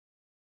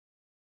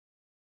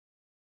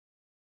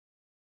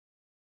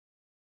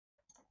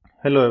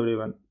Hello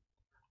everyone,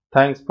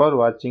 thanks for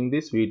watching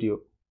this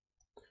video.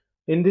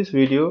 In this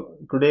video,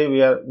 today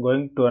we are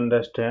going to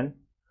understand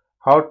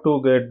how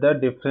to get the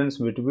difference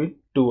between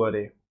two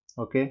array.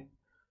 Okay,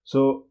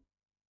 so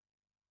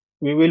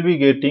we will be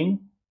getting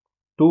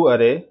two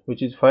array,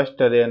 which is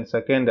first array and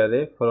second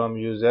array from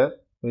user,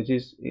 which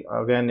is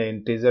again an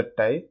integer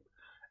type,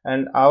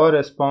 and our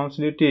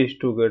responsibility is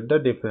to get the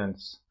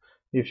difference.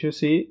 If you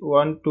see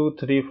 1 2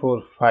 3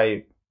 4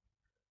 5,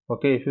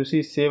 okay, if you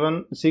see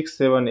 7 6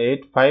 7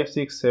 8 5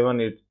 6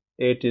 7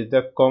 8 is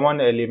the common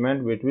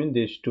element between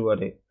these two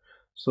array.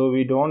 So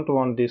we don't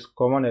want this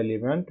common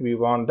element, we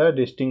want the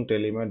distinct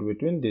element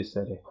between this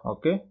array.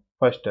 Okay,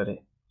 first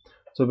array.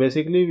 So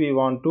basically we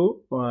want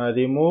to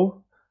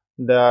remove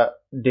the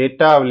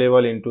data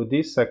available into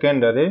the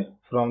second array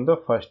from the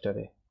first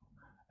array,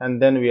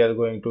 and then we are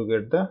going to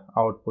get the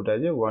output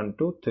as a 1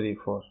 2 3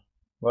 4.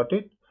 Got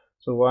it?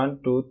 So 1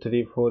 2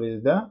 3 4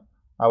 is the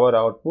our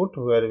output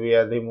where we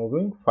are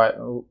removing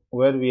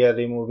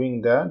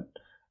the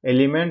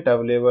element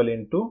available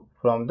into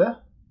from the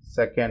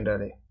second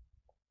array.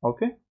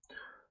 Okay,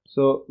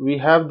 so we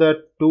have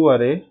the two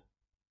array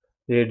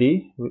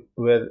ready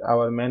where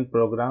our main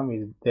program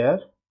is there,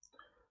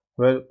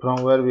 where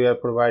we are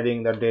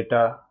providing the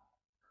data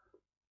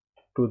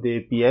to the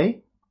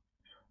API.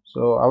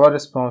 So our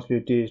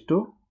responsibility is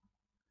to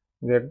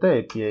get the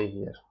API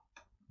here.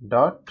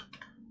 Dot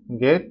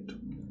get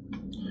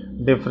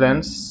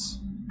difference.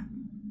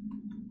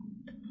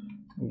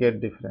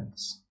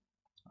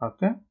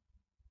 Okay,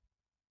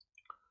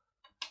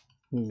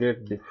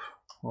 get diff.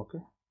 Okay,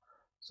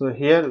 so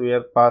here we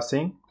are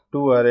passing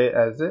two array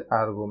as a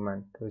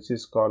argument, which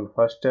is called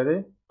first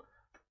array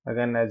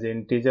again as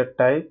integer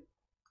type,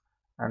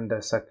 and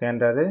the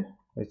second array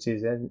which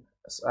is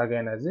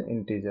again as an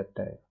integer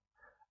type,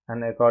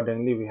 and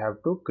accordingly we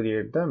have to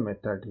create the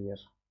method here.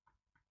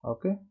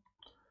 Okay,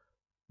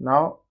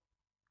 now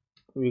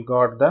we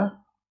got the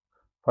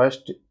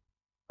first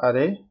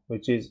array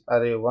which is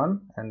array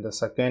 1 and the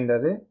second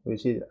array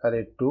which is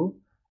array 2,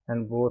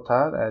 and both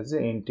are as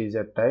a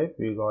integer type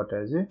we got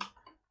as a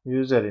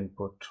user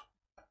input.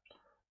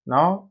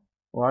 Now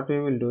what we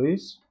will do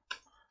is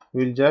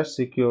we will just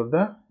secure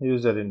the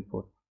user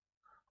input.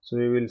 So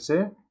we will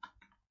say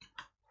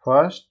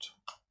first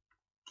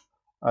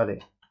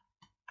array.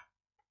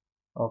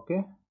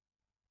 Okay,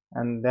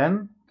 and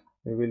then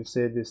we will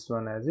say this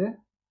one as a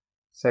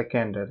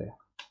second array.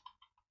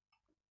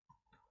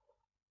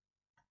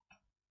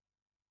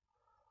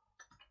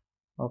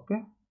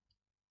 Okay,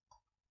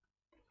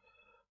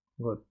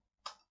 good.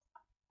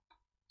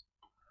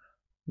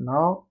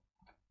 Now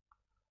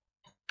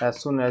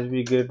as soon as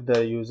we get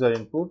the user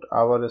input,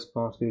 our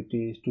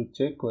responsibility is to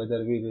check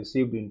whether we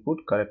received input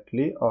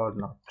correctly or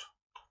not.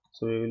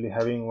 So we will be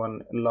having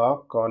one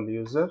log called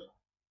user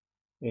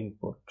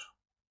input.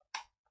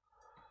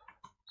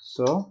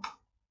 So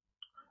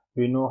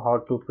we know how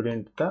to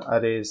print the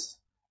arrays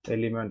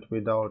element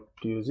without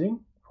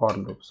using for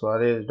loop. So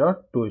arrays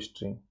dot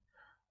toString,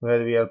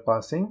 where we are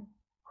passing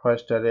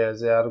first array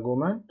as a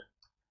argument,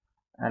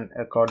 and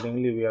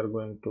accordingly we are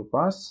going to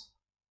pass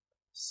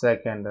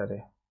second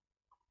array.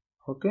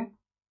 Okay,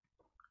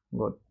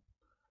 good.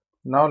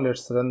 Now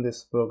let's run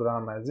this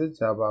program as a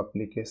Java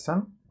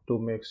application to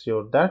make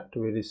sure that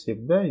we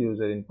receive the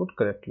user input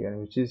correctly, and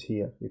which is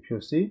here. If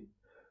you see,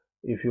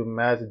 if you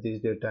match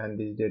this data and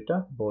this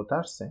data, both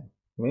are same,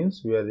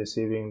 means we are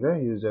receiving the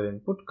user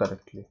input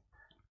correctly,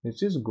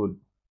 which is good.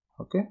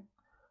 Okay,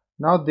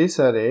 now this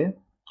array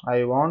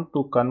I want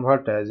to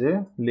convert as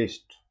a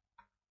list.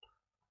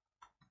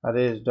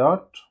 Arrays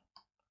dot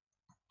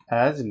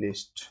as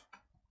list.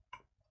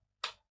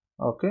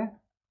 Okay,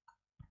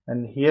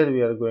 and here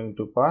we are going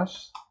to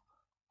pass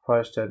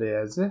first array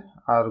as a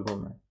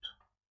argument,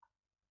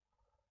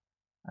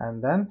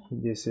 and then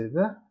this is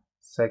the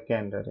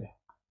second array.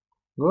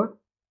 Good.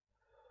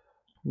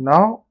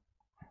 Now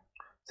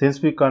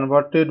since we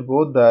converted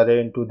both the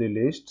array into the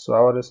list, so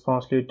our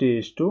responsibility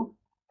is to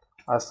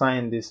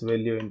assign this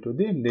value into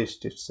the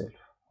list itself.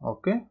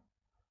 Okay,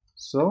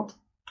 so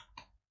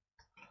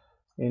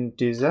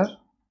integer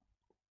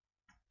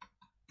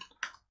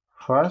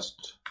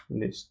first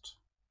list,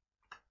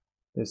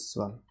 this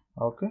one.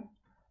 Okay,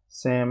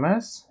 same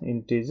as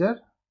integer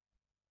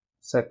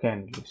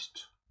second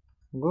list.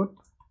 Good,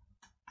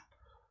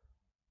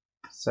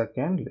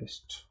 second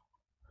list.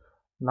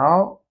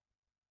 Now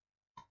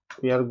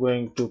we are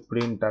going to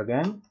print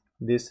again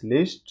this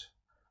list.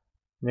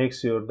 Make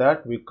sure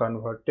that we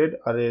converted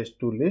arrays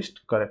to list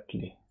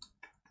correctly.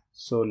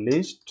 So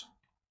list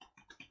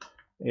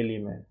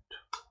element.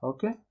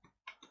 Okay,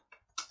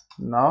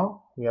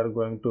 now we are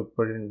going to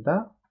print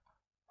the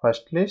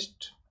first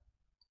list,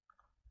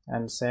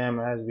 and same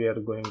as we are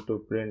going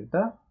to print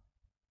the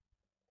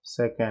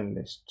second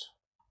list.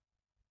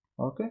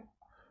 Okay,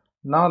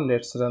 now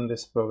let's run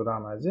this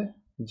program as a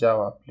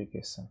Java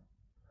application.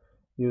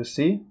 You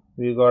see,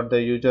 we got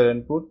the user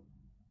input,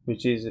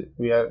 which is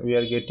we are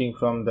getting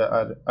from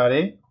the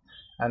array,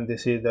 and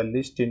this is the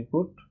list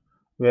input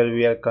where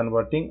we are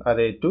converting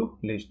array to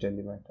list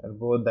element, and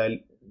both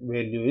the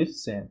value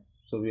is same.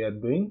 So we are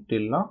doing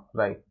till now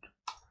right.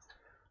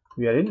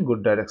 We are in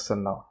good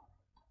direction now.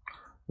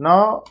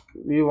 Now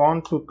we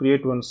want to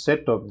create one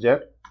set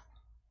object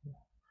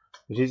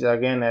which is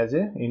again as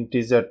a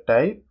integer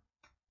type.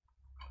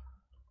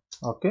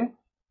 Okay,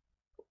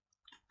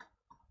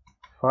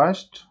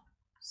 first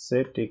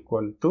set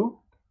equal to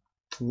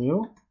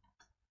new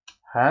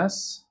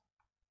hash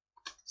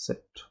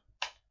set.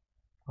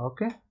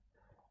 Okay,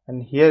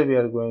 and here we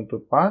are going to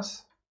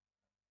pass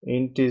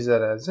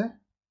integer as a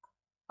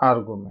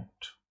argument.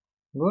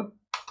 Good.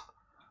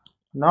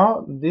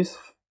 Now this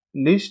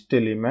list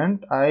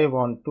element I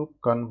want to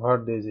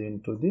convert this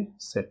into the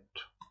set.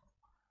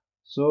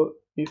 So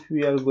if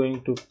we are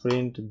going to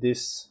print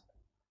this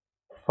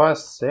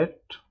first set,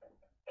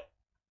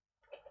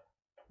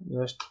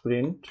 just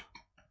print,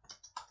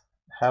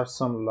 have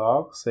some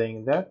log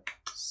saying that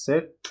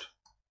set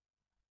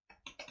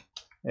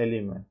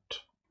element.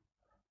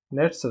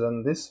 Let's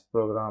run this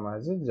program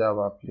as a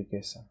Java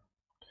application.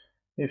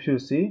 If you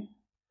see,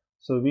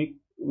 so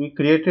we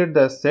created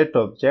the set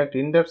object.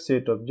 In that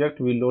set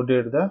object we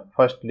loaded the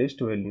first list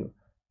value,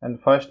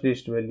 and first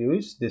list value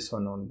is this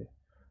one only.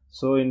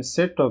 So in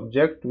set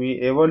object we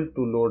able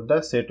to load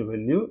the set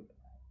value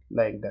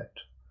like that,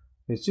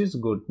 which is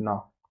good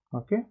now.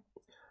 Okay,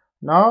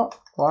 now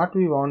what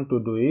we want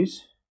to do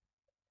is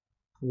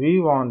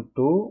we want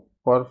to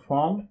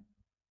perform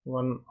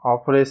one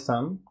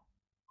operation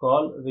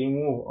called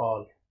remove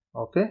all.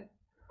 Okay,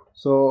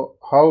 so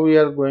how we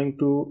are going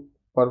to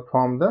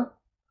perform the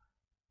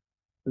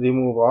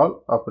remove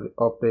all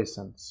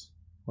operations?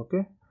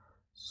 Okay,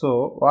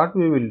 so what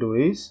we will do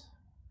is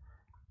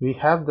we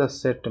have the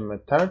set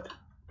method.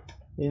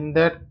 In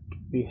that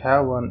we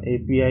have one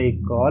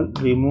API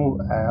called remove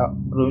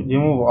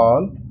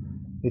all,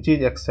 which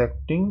is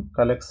accepting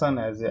collection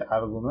as a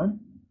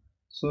argument.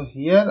 So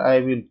here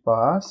I will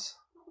pass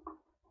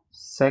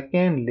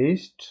second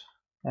list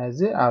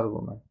as a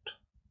argument.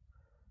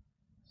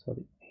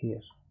 Sorry,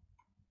 here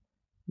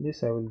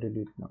this I will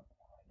delete now.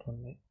 I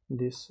don't need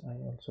this, I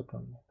also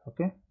don't need.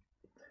 Okay,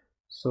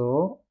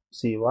 so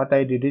see what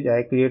I did is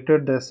I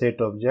created the set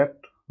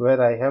object where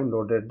I have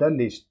loaded the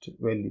list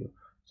value.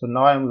 So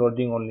now I am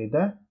loading only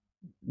the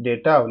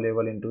data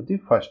available into the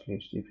first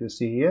list. If you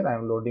see here, I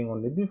am loading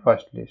only the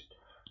first list.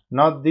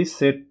 Now this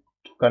set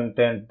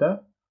contains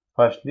the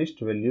first list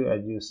value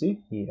as you see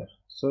here.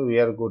 So we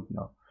are good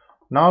now.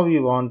 Now we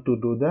want to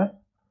do the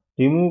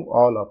remove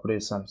all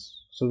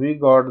operations. So we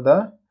got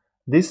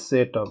this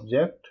set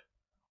object.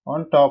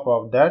 On top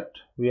of that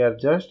we are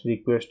just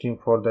requesting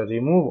for the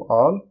remove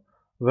all,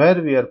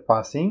 where we are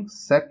passing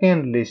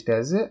second list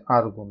as a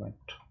argument.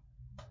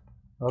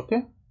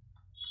 Okay,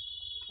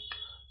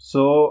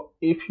 so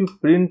if you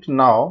print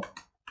now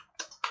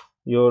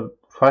your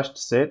first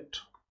set,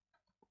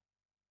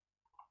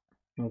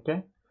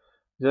 okay,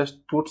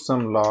 just put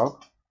some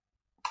log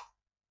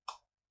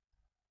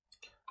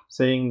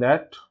saying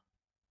that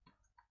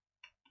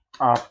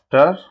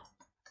after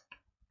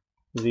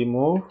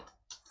remove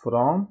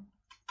from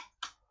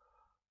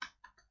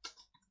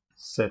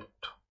set.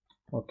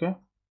 Okay,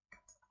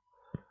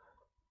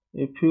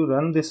 if you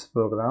run this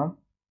program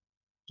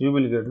you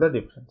will get the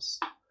difference.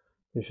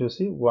 If you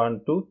see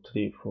 1 2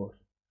 3 4,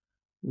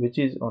 which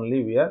is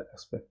only we are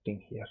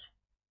expecting here.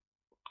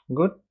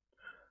 Good.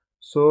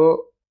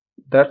 So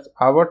that's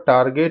our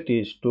target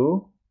is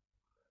to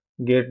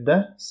get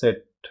the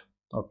set.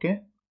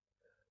 Okay,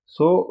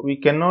 so we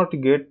cannot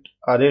get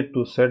array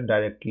to set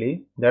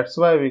directly. That's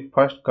why we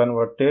first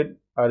converted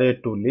array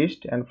to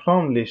list and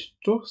from list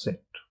to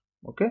set.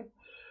 Okay,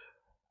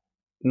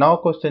 now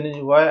question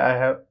is why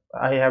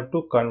I have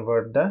to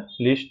convert the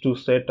list to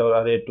set or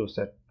array to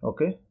set.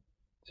 Okay,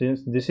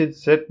 since this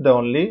is set, the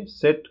only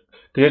set,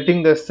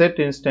 creating the set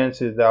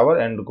instance is our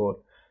end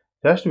goal.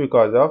 Just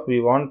because of we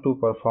want to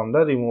perform the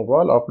remove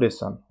all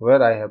operation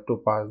where I have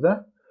to pass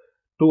the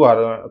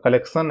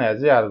collection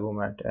as a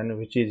argument, and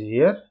which is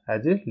here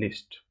as a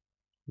list.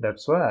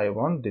 That's why I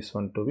want this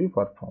one to be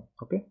performed.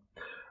 Okay,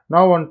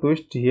 now one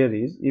twist here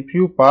is if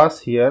you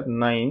pass here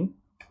 9,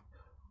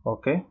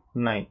 okay,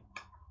 9,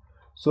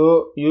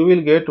 so you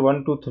will get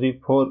 1 2 3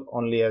 4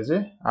 only as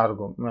a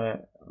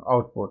argument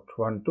output.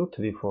 1 2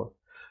 3 4.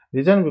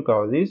 Reason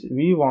because is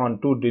we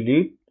want to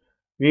delete,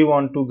 we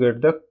want to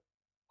get the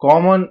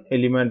common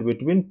element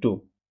between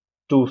two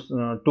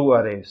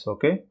arrays.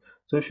 Okay,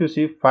 so if you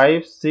see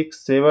 5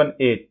 6 7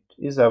 8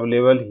 is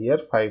available here,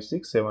 5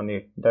 6 7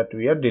 8 that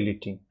we are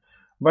deleting,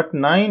 but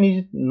 9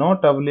 is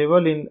not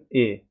available in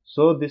A,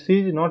 so this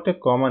is not a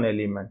common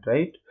element,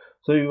 right?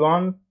 So we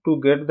want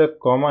to get the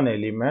common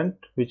element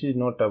which is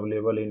not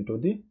available into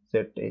the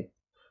set A.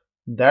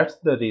 That's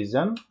the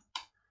reason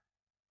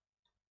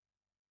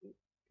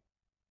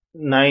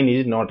 9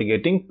 is not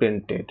getting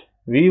printed.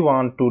 We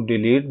want to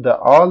delete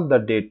all the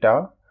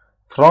data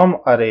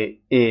from array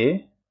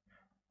A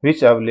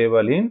which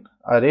available in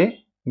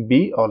array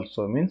B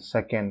also, means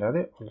second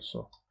array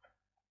also.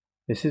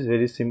 This is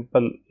very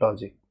simple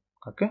logic.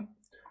 Okay,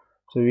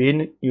 so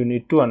you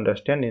need to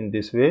understand in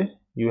this way.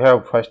 You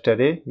have first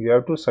array, you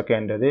have to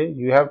second array,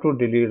 you have to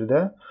delete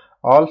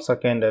all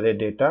second array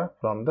data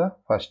from the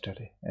first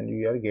array, and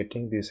we are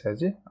getting this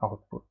as a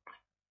output.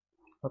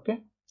 Okay,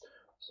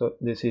 so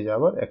this is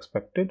our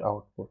expected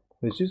output,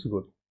 which is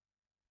good,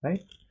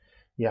 right?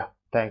 Yeah,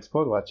 thanks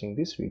for watching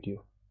this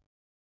video.